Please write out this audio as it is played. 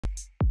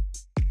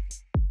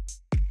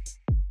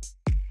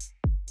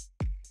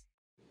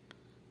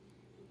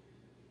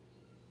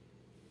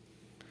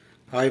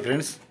Hi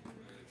friends,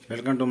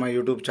 welcome to my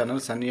YouTube channel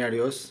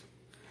sunnyaudios.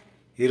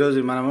 ఈరోజు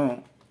మనము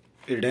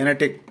ఈ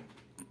డైనాటెక్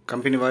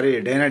కంపెనీ వారి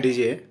డైనా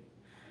డీజే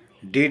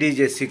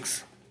DDJ6,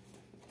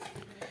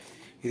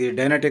 ఇది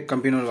డైనాటెక్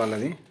కంపెనీ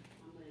వాళ్ళది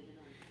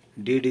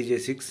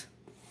DDJ6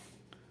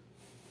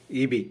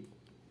 EB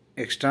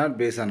ఎక్స్ట్రా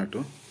బేస్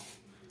అన్నట్టు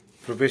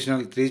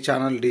ప్రొఫెషనల్ 3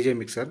 ఛానల్ డీజే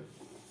మిక్సర్.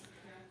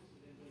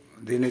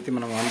 దీనైతే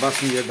మనం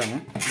అన్బాక్సింగ్ చేద్దాము.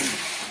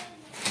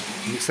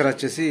 మిక్సర్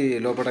వచ్చేసి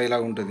లోపల ఇలా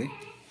ఉంటుంది.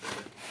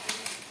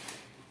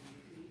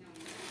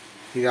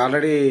 ఇది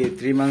ఆల్రెడీ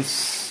 3 months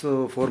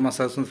 4 months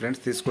అవుతుంది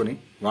ఫ్రెండ్స్ తీసుకొని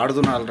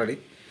వాడుతున్నా ఆల్రెడీ.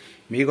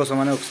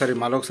 మీకోసమనే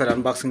మరొకసారి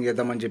అన్బాక్సింగ్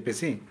చేద్దామని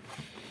చెప్పేసి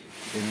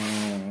నేను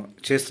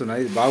చేస్తున్నా.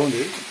 ఇది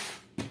బాగుంది,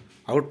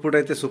 అవుట్పుట్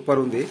అయితే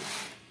సూపర్ ఉంది.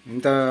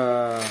 ఇంత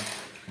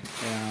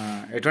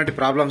ఎటువంటి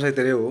ప్రాబ్లమ్స్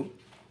అయితే లేవు.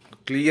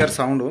 క్లియర్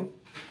సౌండ్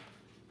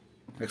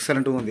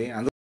ఎక్సలెంట్గా ఉంది.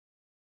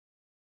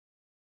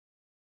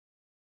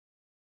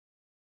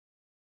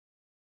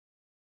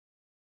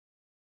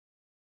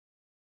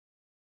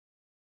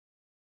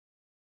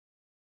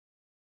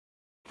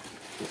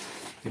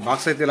 ఈ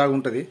బాక్స్ అయితే ఇలాగ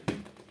ఉంటుంది.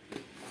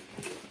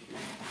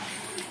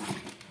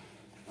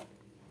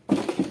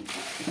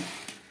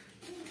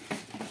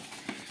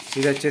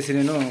 ఇది వచ్చేసి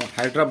నేను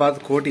హైదరాబాద్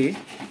కోటి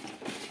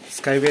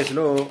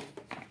స్కైవేస్లో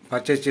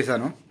పర్చేజ్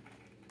చేశాను,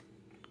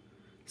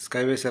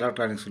 స్కైవేస్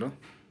ఎలక్ట్రానిక్స్లో.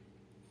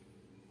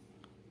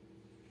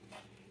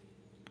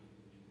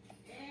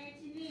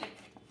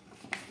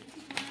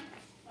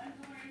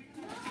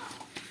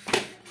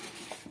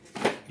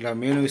 ఇలా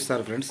మెనూ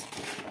ఇస్తారు ఫ్రెండ్స్.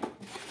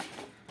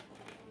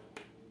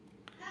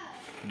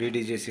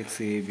 DDJ6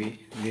 EB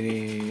దీని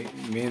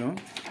మెయిన్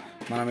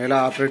మనం ఎలా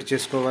ఆపరేట్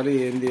చేసుకోవాలి,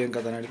 ఏంది ఏం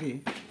కదా అనేది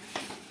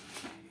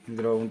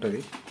ఇందులో ఉంటుంది.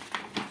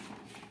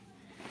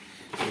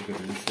 ఓకే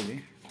ఫ్రెండ్స్,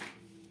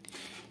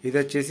 ఇది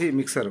వచ్చేసి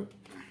మిక్సరు.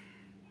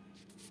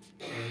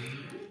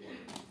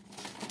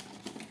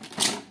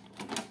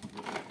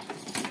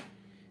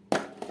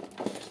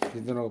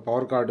 ఇందులో ఒక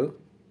power card,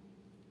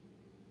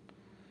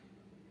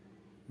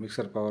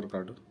 mixer power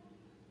card.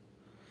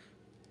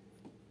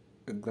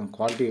 ఎక్దమ్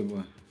quality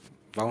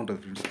బాగుంటుంది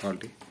ఫ్రెండ్స్,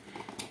 క్వాలిటీ.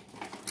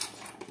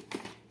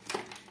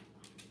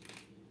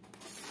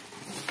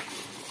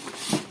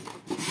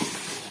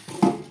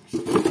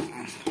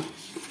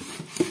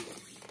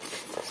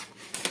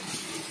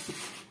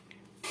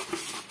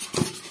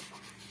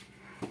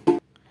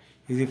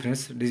 ఇది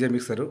ఫ్రెండ్స్ డీజే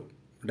మిక్సరు,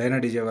 డైనా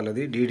డీజే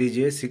వాళ్ళది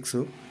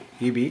DDJ6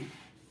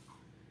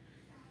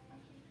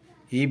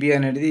 EB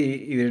అనేది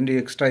ఇవి 2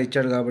 ఎక్స్ట్రా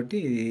ఇచ్చాడు కాబట్టి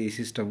ఇది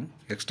సిస్టమ్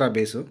ఎక్స్ట్రా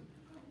బేసు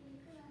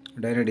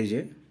డైనా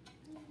డీజే.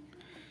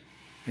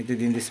 అయితే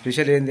దీని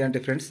స్పెషల్ ఏంటి అంటే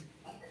ఫ్రెండ్స్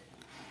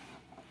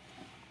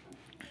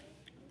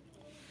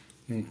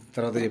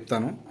తర్వాత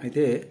చెప్తాను.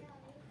 అయితే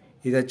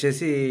ఇది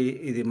వచ్చేసి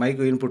ఇది మైక్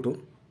ఇన్పుట్,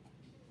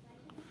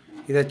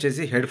 ఇది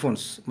వచ్చేసి హెడ్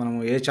ఫోన్స్. మనం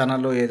ఏ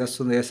ఛానల్లో ఏది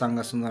వస్తుందో ఏ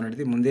సాంగ్ వస్తుందో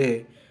అనేది ముందే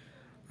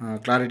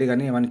క్లారిటీ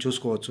కానీ ఇవన్నీ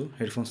చూసుకోవచ్చు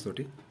హెడ్ ఫోన్స్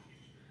తోటి.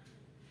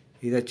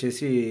 ఇది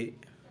వచ్చేసి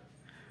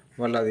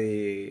వాళ్ళది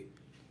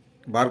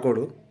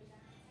బార్కోడు.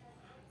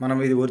 మనం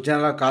ఇది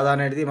ఒరిజినల్ కాదా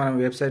అనేది మనం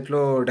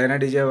వెబ్సైట్లో డైనా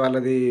డీజే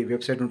వాళ్ళది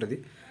వెబ్సైట్ ఉంటుంది.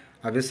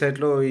 ఆ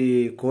వెబ్సైట్లో ఈ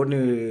కోడ్ని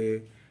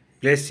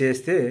ప్లేస్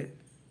చేస్తే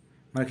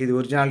మనకి ఇది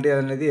ఒరిజినాలిటీ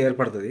అనేది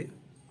ఏర్పడుతుంది.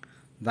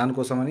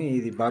 దానికోసమని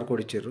ఇది బార్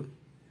కోడ్ ఇచ్చారు.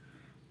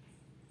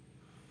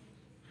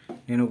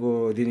 నేను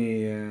దీని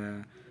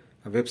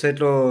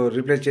వెబ్సైట్లో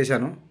రీప్లేస్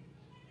చేశాను.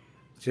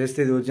 చేస్తే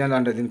ఇది ఒరిజినల్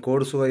అంటే దీని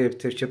కోడ్స్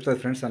చెప్తుంది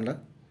ఫ్రెండ్స్. అందులో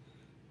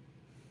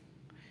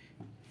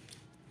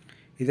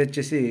ఇది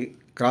వచ్చేసి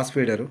క్రాస్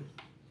ఫీడరు.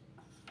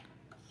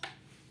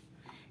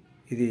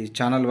 ఇది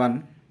ఛానల్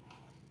 1,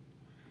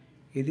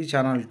 ఇది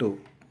ఛానల్ 2,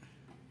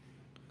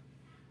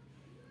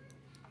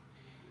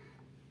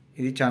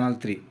 ఇది ఛానల్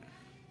 3.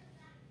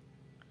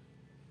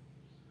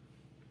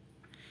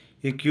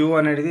 ఈ క్యూ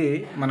అనేది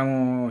మనము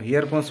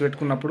ఇయర్ ఫోన్స్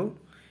పెట్టుకున్నప్పుడు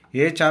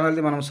ఏ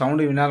ఛానల్ది మనం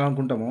సౌండ్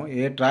వినాలనుకుంటామో,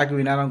 ఏ ట్రాక్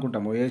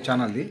వినాలనుకుంటామో ఏ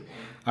ఛానల్ది,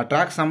 ఆ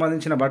ట్రాక్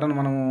సంబంధించిన బటన్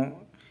మనము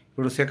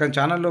ఇప్పుడు సెకండ్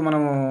ఛానల్లో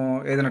మనము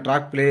ఏదైనా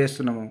ట్రాక్ ప్లే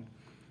చేస్తున్నాము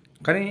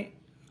కానీ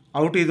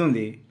అవుట్ ఇది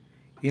ఉంది,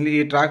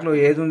 ఈ ట్రాక్లో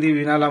ఏది ఉంది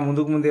వినాలా,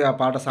 ముందే ఆ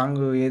పాట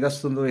సాంగ్ ఏది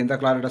వస్తుందో ఎంత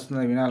క్లారిటీ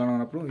వస్తుందో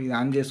వినాలన్నప్పుడు ఇది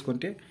ఆన్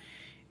చేసుకుంటే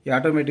ఈ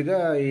ఆటోమేటిక్గా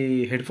ఈ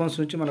హెడ్ ఫోన్స్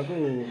నుంచి మనకు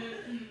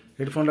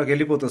హెడ్ ఫోన్లోకి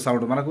వెళ్ళిపోతుంది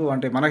సౌండ్ మనకు,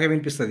 అంటే మనకే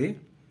వినిపిస్తుంది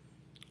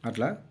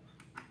అట్లా.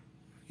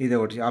 ఇది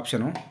ఒకటి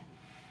ఆప్షను.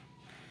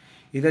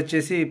 ఇది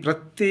వచ్చేసి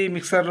ప్రతి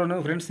మిక్సర్లోనూ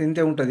ఫ్రెండ్స్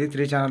ఇంతే ఉంటుంది.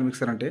 3 ఛానల్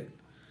మిక్సర్ అంటే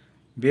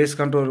base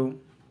control,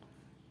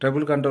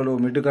 trouble control,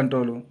 mid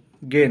control,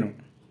 gain.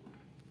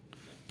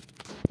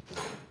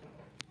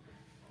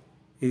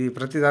 ఇది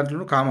ప్రతి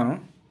దాంట్లోనూ కామను.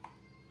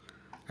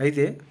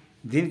 అయితే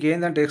దీనికి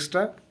ఏంటంటే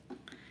ఎక్స్ట్రా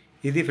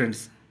ఇది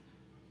ఫ్రెండ్స్,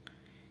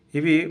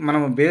 ఇవి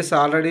మనం బేస్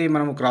ఆల్రెడీ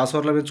మనము క్రాస్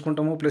ఓవర్లో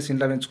పెంచుకుంటాము ప్లస్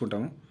ఇంట్లో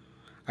పెంచుకుంటాము.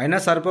 అయినా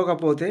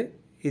సరిపోకపోతే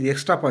ఇది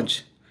ఎక్స్ట్రా పంచ్.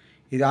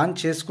 ఇది ఆన్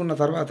చేసుకున్న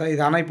తర్వాత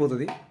ఇది ఆన్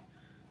అయిపోతుంది.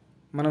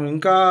 మనం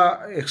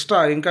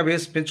ఇంకా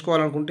బేస్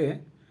పెంచుకోవాలనుకుంటే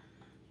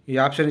ఈ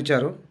ఆప్షన్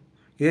ఇచ్చారు.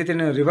 ఇదైతే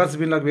నేను రివర్స్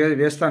బిన్లకు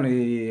వేస్తాను,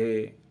 ఈ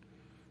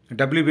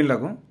డబ్ల్యూ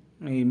బిన్లకు.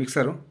 ఈ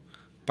మిక్సరు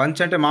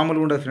పంచ్ అంటే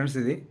మామూలుగా ఉండదు ఫ్రెండ్స్.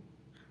 ఇది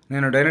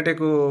నేను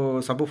డైనాటెక్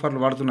సబ్ ఊఫర్లు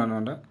వాడుతున్నాను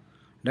అంట.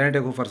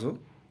 డైనటెక్ woofers,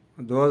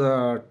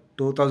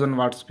 2000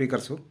 what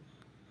speakers,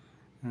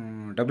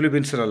 W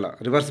బిన్స్లల్లా,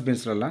 reverse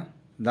బిన్స్లల్లా,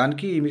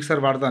 దానికి ఈ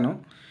మిక్సర్ వాడతాను.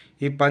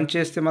 ఈ పంచ్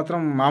చేస్తే మాత్రం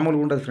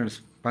మామూలుగా ఉండదు ఫ్రెండ్స్,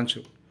 పంచ్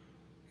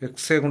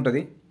ఎక్స్ట్రాగా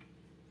ఉంటుంది.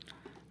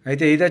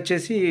 అయితే ఇది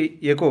వచ్చేసి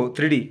ఎకో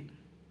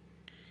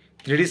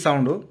 3D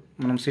సౌండ్.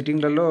 మనం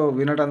సిట్టింగ్లలో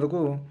వినటందుకు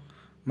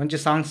మంచి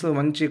సాంగ్స్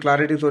మంచి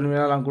క్లారిటీతో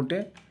వినాలనుకుంటే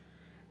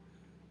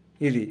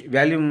ఇది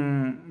వాల్యూమ్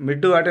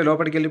మిడ్ అంటే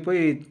లోపలికి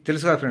వెళ్ళిపోయి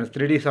తెలుసు కదా ఫ్రెండ్స్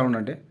 3D సౌండ్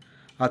అంటే,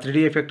 ఆ 3D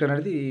ఎఫెక్ట్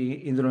అనేది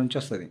ఇందులో నుంచి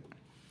వస్తుంది.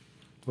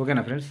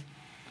 ఓకేనా ఫ్రెండ్స్.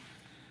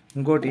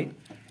 ఇంకోటి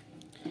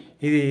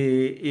ఇది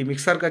ఈ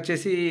మిక్సర్కి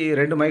వచ్చేసి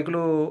 2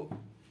 మైకులు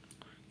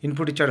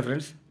ఇన్పుట్ ఇచ్చాడు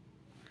ఫ్రెండ్స్.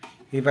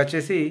 ఇవి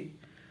వచ్చేసి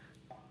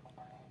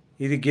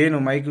ఇది గేను,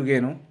 మైకు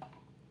గేను,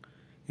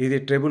 ఇది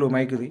ట్రెబుల్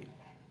మైకుది,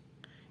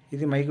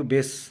 ఇది మైకు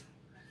బేస్.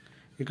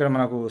 ఇక్కడ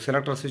మనకు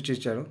సెలెక్టర్ స్విచ్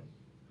ఇచ్చాడు.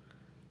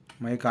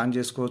 మైక్ ఆన్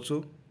చేసుకోవచ్చు,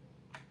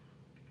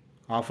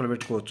 ఆఫ్లో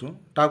పెట్టుకోవచ్చు.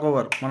 టాక్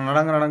ఓవర్ మనం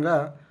నడంగా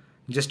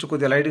జస్ట్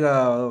కొద్దిగా లైట్గా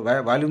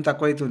వాల్యూమ్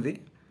తక్కువ అవుతుంది,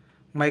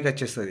 మైక్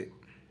వచ్చేస్తుంది.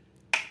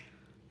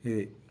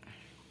 ఇది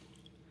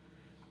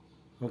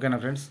ఓకేనా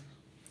ఫ్రెండ్స్.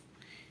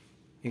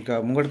 ఇంకా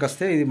ముంగటికి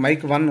వస్తే ఇది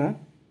మైక్ 1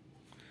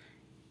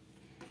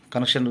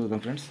 కనెక్షన్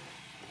చూద్దాం ఫ్రెండ్స్.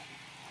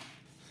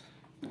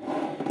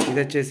 ఇది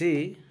వచ్చేసి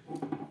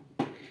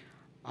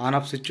ఆన్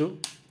ఆఫ్ స్విచ్,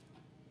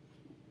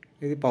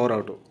 ఇది పవర్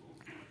అవుట్,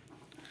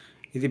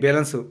 ఇది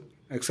బ్యాలెన్స్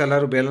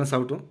XLR బ్యాలెన్స్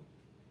అవుట్.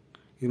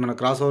 ఇది మన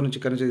క్రాస్ ఓవర్ నుంచి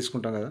ఇక్కడి నుంచి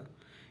తీసుకుంటాం కదా,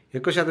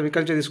 ఎక్కువ శాతం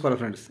ఇక్కడి నుంచే తీసుకోవాలి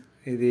ఫ్రెండ్స్.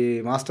 ఇది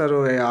మాస్టర్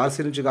RC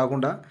నుంచి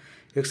కాకుండా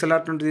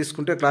XLR నుండి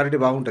తీసుకుంటే క్లారిటీ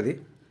బాగుంటుంది.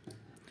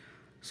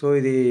 సో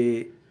ఇది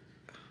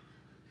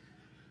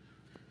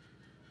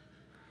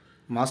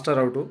మాస్టర్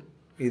అవుట్,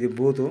 ఇది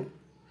బూతు,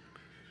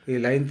 ఈ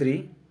లైన్ 3,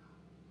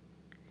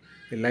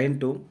 ఈ లైన్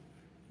 2,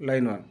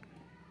 లైన్ 1.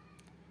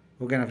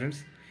 ఓకేనా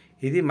ఫ్రెండ్స్.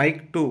 ఇది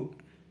మైక్ 2,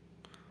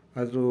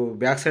 అది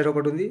బ్యాక్ సైడ్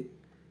ఒకటి ఉంది,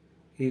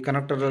 ఈ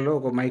కనెక్టర్లలో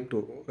ఒక మైక్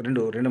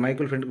 2, రెండు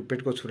మైకులు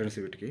పెట్టుకోవచ్చు ఫ్రెండ్స్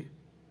వీటికి.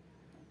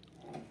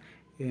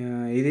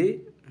 ఇది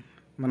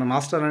మన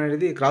మాస్టర్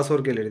అనేది క్రాస్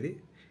ఓవర్కి వెళ్ళేది.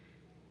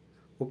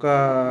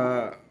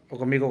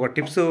 మీకు ఒక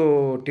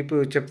టిప్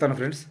చెప్తాను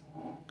ఫ్రెండ్స్.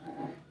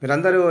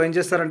 మీరందరూ ఏం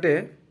చేస్తారంటే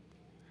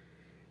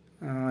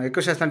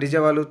ఎక్కువ శాతం డీజే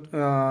వాళ్ళు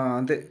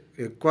అంతే,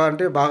 ఎక్కువ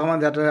అంటే బాగా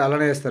మంది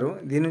అలానే చేస్తారు.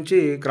 దీని నుంచి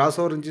క్రాస్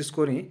ఓవర్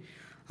తీసుకొని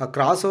ఆ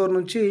క్రాస్ ఓవర్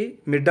నుంచి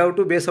మిడ్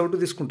అవుట్ బేస్ అవుట్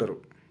తీసుకుంటారు.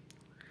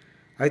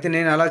 అయితే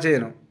నేను అలా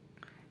చేయను.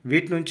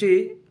 వీటి నుంచి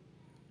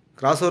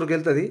క్రాస్ ఓవర్కి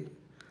వెళ్తుంది,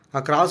 ఆ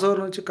క్రాస్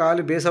ఓవర్ నుంచి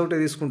ఖాళీ బేస్ అవుటే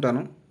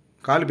తీసుకుంటాను.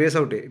 ఖాళీ బేస్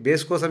అవుటే,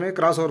 బేస్ కోసమే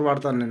క్రాస్ ఓవర్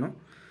వాడతాను నేను.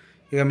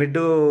 ఇక మిడ్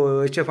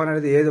HF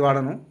అనేది ఏది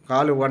వాడను,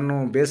 ఖాళీ 1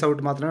 బేస్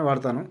అవుట్ మాత్రమే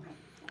వాడతాను.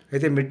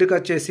 అయితే మిడ్కి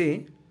వచ్చేసి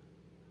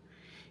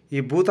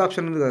ఈ బూత్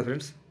ఆప్షన్ ఉంది కదా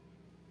ఫ్రెండ్స్,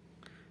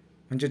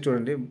 మంచిగా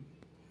చూడండి,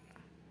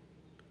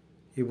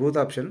 ఈ బూత్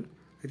ఆప్షన్.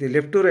 అయితే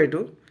లెఫ్ట్ రైటు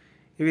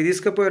ఇవి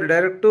తీసుకుపోయి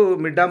డైరెక్ట్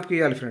మిడ్ యాంప్కి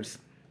ఇవ్వాలి ఫ్రెండ్స్.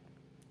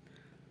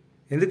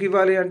 ఎందుకు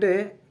ఇవ్వాలి అంటే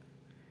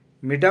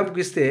మిడ్ యాంప్కి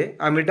ఇస్తే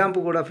ఆ మిడ్ యాంప్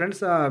కూడా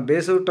ఫ్రెండ్స్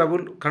బేస్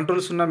ట్రబుల్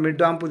కంట్రోల్స్ ఉన్న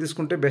మిడ్ యాంప్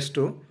తీసుకుంటే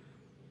బెస్ట్.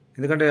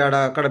 ఎందుకంటే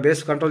అక్కడ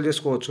బేస్ కంట్రోల్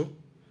చేసుకోవచ్చు.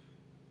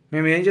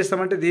 మేము ఏం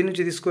చేస్తామంటే దీని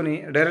నుంచి తీసుకొని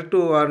డైరెక్ట్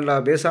అందులో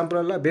బేస్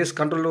యాంప్లలో బేస్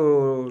కంట్రోల్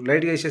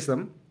లైట్గా వేసేస్తాం,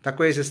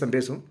 తక్కువ వేసేస్తాం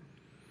బేసు.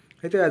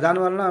 అయితే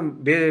దానివలన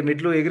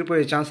మిడ్లు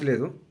ఎగిరిపోయే ఛాన్స్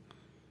లేదు,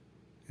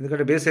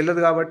 ఎందుకంటే బేస్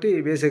వెళ్ళదు కాబట్టి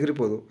బేస్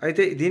ఎగిరిపోదు.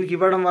 అయితే దీనికి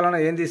ఇవ్వడం వలన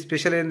ఏంది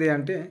స్పెషల్ ఏంది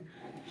అంటే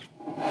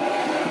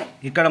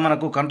ఇక్కడ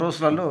మనకు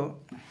కంట్రోల్స్లలో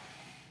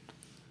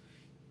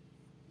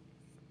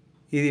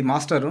ఇది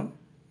మాస్టరు,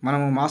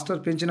 మనము మాస్టర్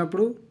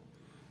పెంచినప్పుడు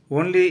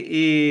ఓన్లీ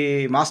ఈ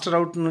మాస్టర్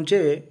అవుట్ నుంచే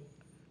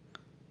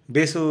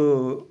బేసు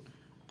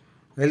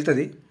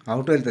వెళ్తుంది,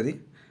 అవుట్ వెళ్తుంది.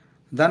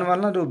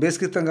 దానివల్ల నువ్వు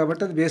బేస్కి ఇస్తాం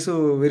కాబట్టి అది బేసు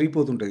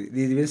పెరిగిపోతుంటుంది.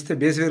 ఇది పెంచితే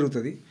బేస్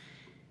పెరుగుతుంది.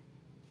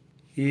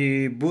 ఈ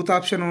బూత్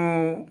ఆప్షను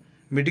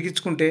మిడ్కి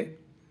ఇచ్చుకుంటే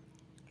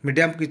మిడ్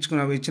యాంప్కి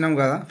ఇచ్చినాం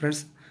కదా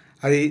ఫ్రెండ్స్,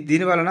 అది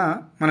దీనివలన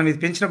మనం ఇది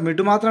పెంచినప్పుడు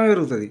మిడ్ మాత్రమే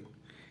పెరుగుతుంది,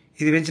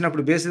 ఇది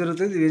పెంచినప్పుడు బేస్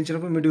పెరుగుతుంది, ఇది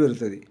పెంచినప్పుడు మిడ్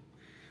పెరుగుతుంది.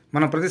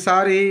 మనం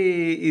ప్రతిసారి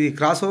ఇది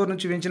క్రాస్ ఓవర్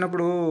నుంచి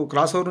పెంచినప్పుడు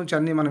క్రాస్ ఓవర్ నుంచి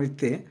అన్నీ మనం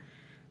ఇస్తే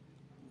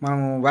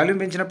మనము వాల్యూమ్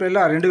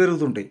పెంచినప్పుడల్లా 2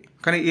 పెరుగుతుంటాయి.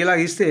 కానీ ఇలా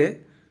ఇస్తే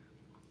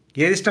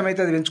ఏది ఇష్టమైతే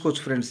అది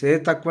పెంచుకోవచ్చు ఫ్రెండ్స్.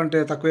 ఏది తక్కువ అంటే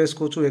తక్కువ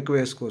వేసుకోవచ్చు, ఎక్కువ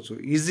వేసుకోవచ్చు,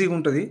 ఈజీగా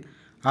ఉంటుంది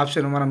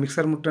ఆప్షన్. మనం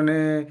మిక్సర్ ముట్టనే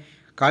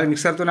ఖాళీ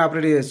మిక్సర్తోనే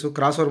ఆపరేట్ చేయొచ్చు,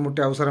 క్రాస్ ఓవర్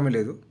ముట్టే అవసరమే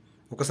లేదు.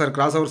 ఒకసారి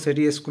క్రాస్ ఓవర్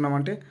సెట్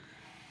చేసుకున్నామంటే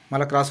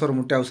మళ్ళీ క్రాస్ ఓవర్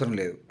ముట్టే అవసరం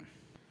లేదు.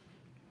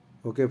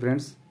 ఓకే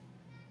ఫ్రెండ్స్,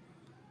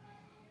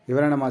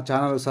 ఎవరైనా మా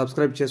ఛానల్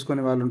సబ్స్క్రైబ్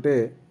చేసుకునే వాళ్ళు ఉంటే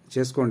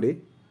చేసుకోండి.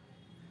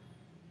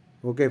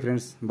 Okay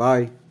friends,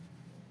 bye.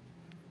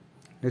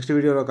 నెక్స్ట్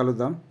వీడియోలో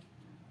కలుద్దాం.